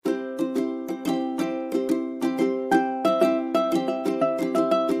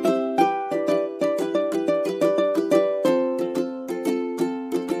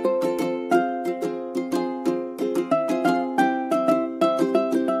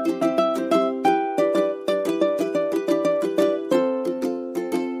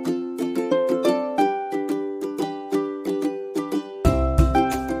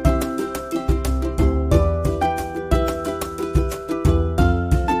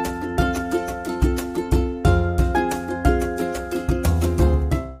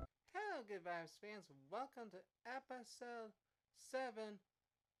welcome to episode 7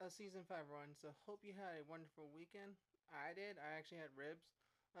 of season 5, everyone. So, hope you had a wonderful weekend. I did. I actually had ribs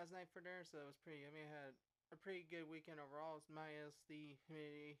last night for dinner, so it was pretty yummy. I had a pretty good weekend overall, minus the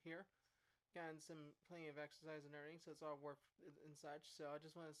humidity here. Gotten some plenty of exercise and everything, so it's all work and such. So, I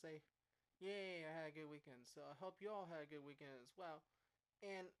just want to say, yay, I had a good weekend. So, I hope you all had a good weekend as well.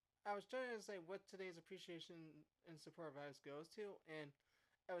 And I was trying to say what today's appreciation and support vibes goes to, and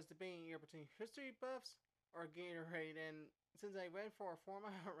I was debating either between history buffs or Gatorade. And since I went for a 4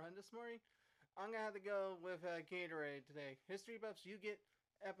 mile run this morning, I'm gonna have to go with Gatorade today. History buffs, you get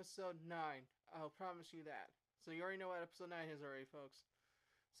episode 9. I'll promise you that. So you already know what episode 9 is already, folks.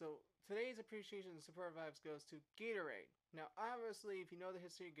 So today's appreciation and support vibes goes to Gatorade. Now, obviously, if you know the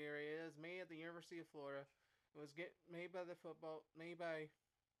history of Gatorade, it is made at the University of Florida. It was made by made by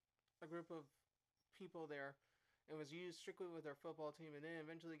a group of people there. It was used strictly with their football team, and then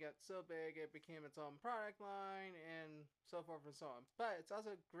eventually got so big it became its own product line, and so forth and so on. But it's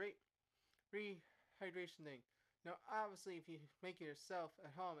also a great rehydration thing. Now, obviously, if you make it yourself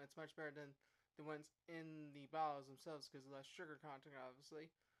at home, it's much better than the ones in the bottles themselves because of less sugar content, obviously.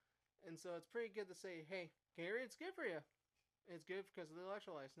 And so it's pretty good to say, hey, Gatorade's good for you. It's good because of the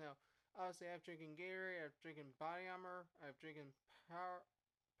electrolytes. Now, obviously, I've drinking Gatorade, I've drinking Body Armor, I've drinking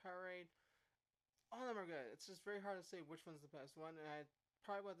Powerade. All of them are good. It's just very hard to say which one's the best one, and I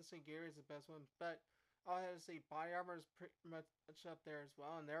probably want to say Gatorade is the best one, but I'll have to say Body Armor is pretty much up there as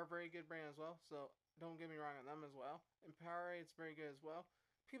well, and they're a very good brand as well, so don't get me wrong on them as well. And Powerade is very good as well.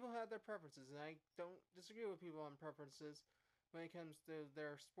 People have their preferences, and I don't disagree with people on preferences when it comes to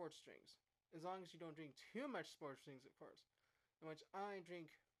their sports drinks. As long as you don't drink too much sports drinks, of course. In which I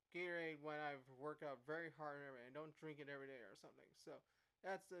drink Gatorade when I've worked out very hard every day. I don't drink it every day or something. So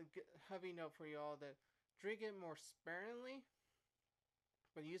that's a heavy note for y'all that drink it more sparingly,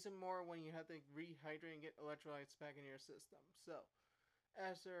 but use it more when you have to rehydrate and get electrolytes back in your system. So,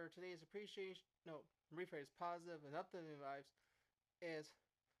 as for today's appreciation, no, rephrase positive and uplifting vibes is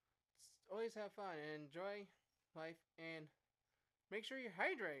always have fun and enjoy life and make sure you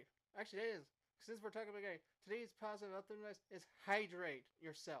hydrate. Actually, it is. Since we're talking about Gatorade, today's positive uplifting vibes is hydrate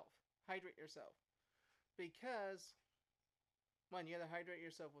yourself. Hydrate yourself. Because one, you gotta hydrate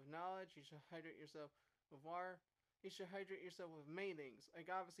yourself with knowledge. You should hydrate yourself with water. You should hydrate yourself with many things. Like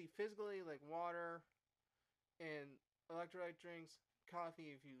obviously physically, like water and electrolyte drinks,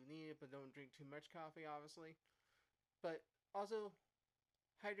 coffee if you need it, but don't drink too much coffee, obviously. But also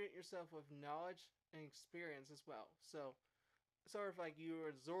hydrate yourself with knowledge and experience as well. So sort of like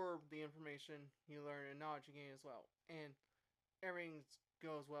you absorb the information you learn and knowledge you gain as well. And everything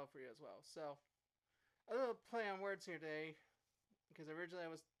goes well for you as well. So a little play on words here today because originally I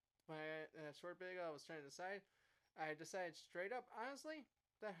was when a short bit ago I was trying to decide. I decided straight up, honestly,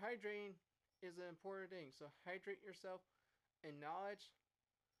 that hydrating is an important thing. So hydrate yourself in knowledge,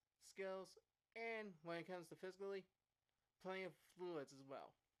 skills, and when it comes to physically, plenty of fluids as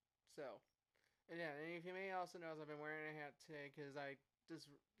well. So, and yeah, and if you may also notice, I've been wearing a hat today because I just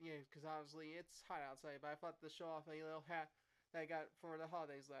because obviously it's hot outside, but I thought to show off a little hat that I got for the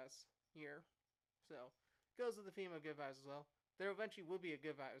holidays last year. So goes with the theme of good vibes as well. There eventually will be a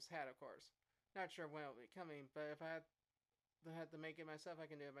good vibes hat, of course. Not sure when it'll be coming, but if I had to make it myself, I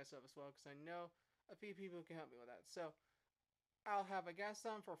can do it myself as well because I know a few people who can help me with that. So I'll have a guest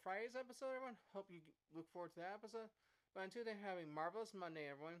on for Friday's episode, everyone. Hope you look forward to that episode. But until then, have a marvelous Monday,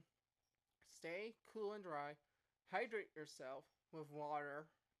 everyone. Stay cool and dry. Hydrate yourself with water.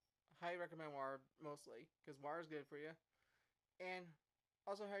 Highly recommend water mostly because water is good for you. And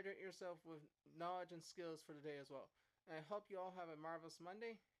also hydrate yourself with knowledge and skills for the day as well. And I hope you all have a marvelous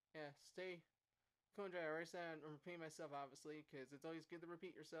Monday. Yeah, stay cool and dry. I already said I'm repeating myself, obviously, because it's always good to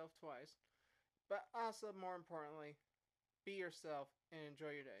repeat yourself twice. But also, more importantly, be yourself and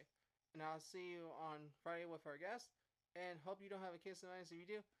enjoy your day. And I'll see you on Friday with our guest. And hope you don't have a case of minds. If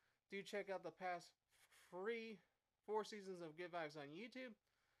you do check out the past free 4 seasons of Good Vibes on YouTube.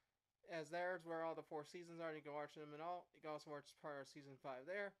 As there's where all the 4 seasons are. You can watch them and all. You can also watch part of season 5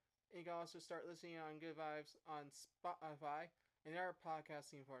 there. And you can also start listening on Good Vibes on Spotify and our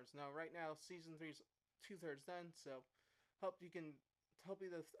podcasting forums. Now, right now, season 3 is 2/3 done. So, hope you can. Hopefully,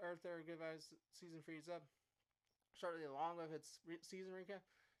 the Earth There Good Vibes season 3 is up shortly along with its season recap.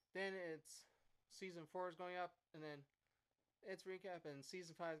 Then it's season 4 is going up, and then its recap, and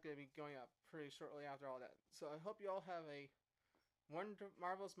season 5 is going to be going up pretty shortly after all that. So I hope you all have a wonderful,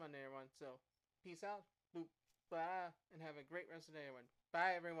 marvelous Monday, everyone. So peace out, boop, bye, and have a great rest of the day, everyone.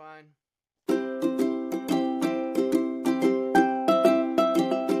 Bye, everyone.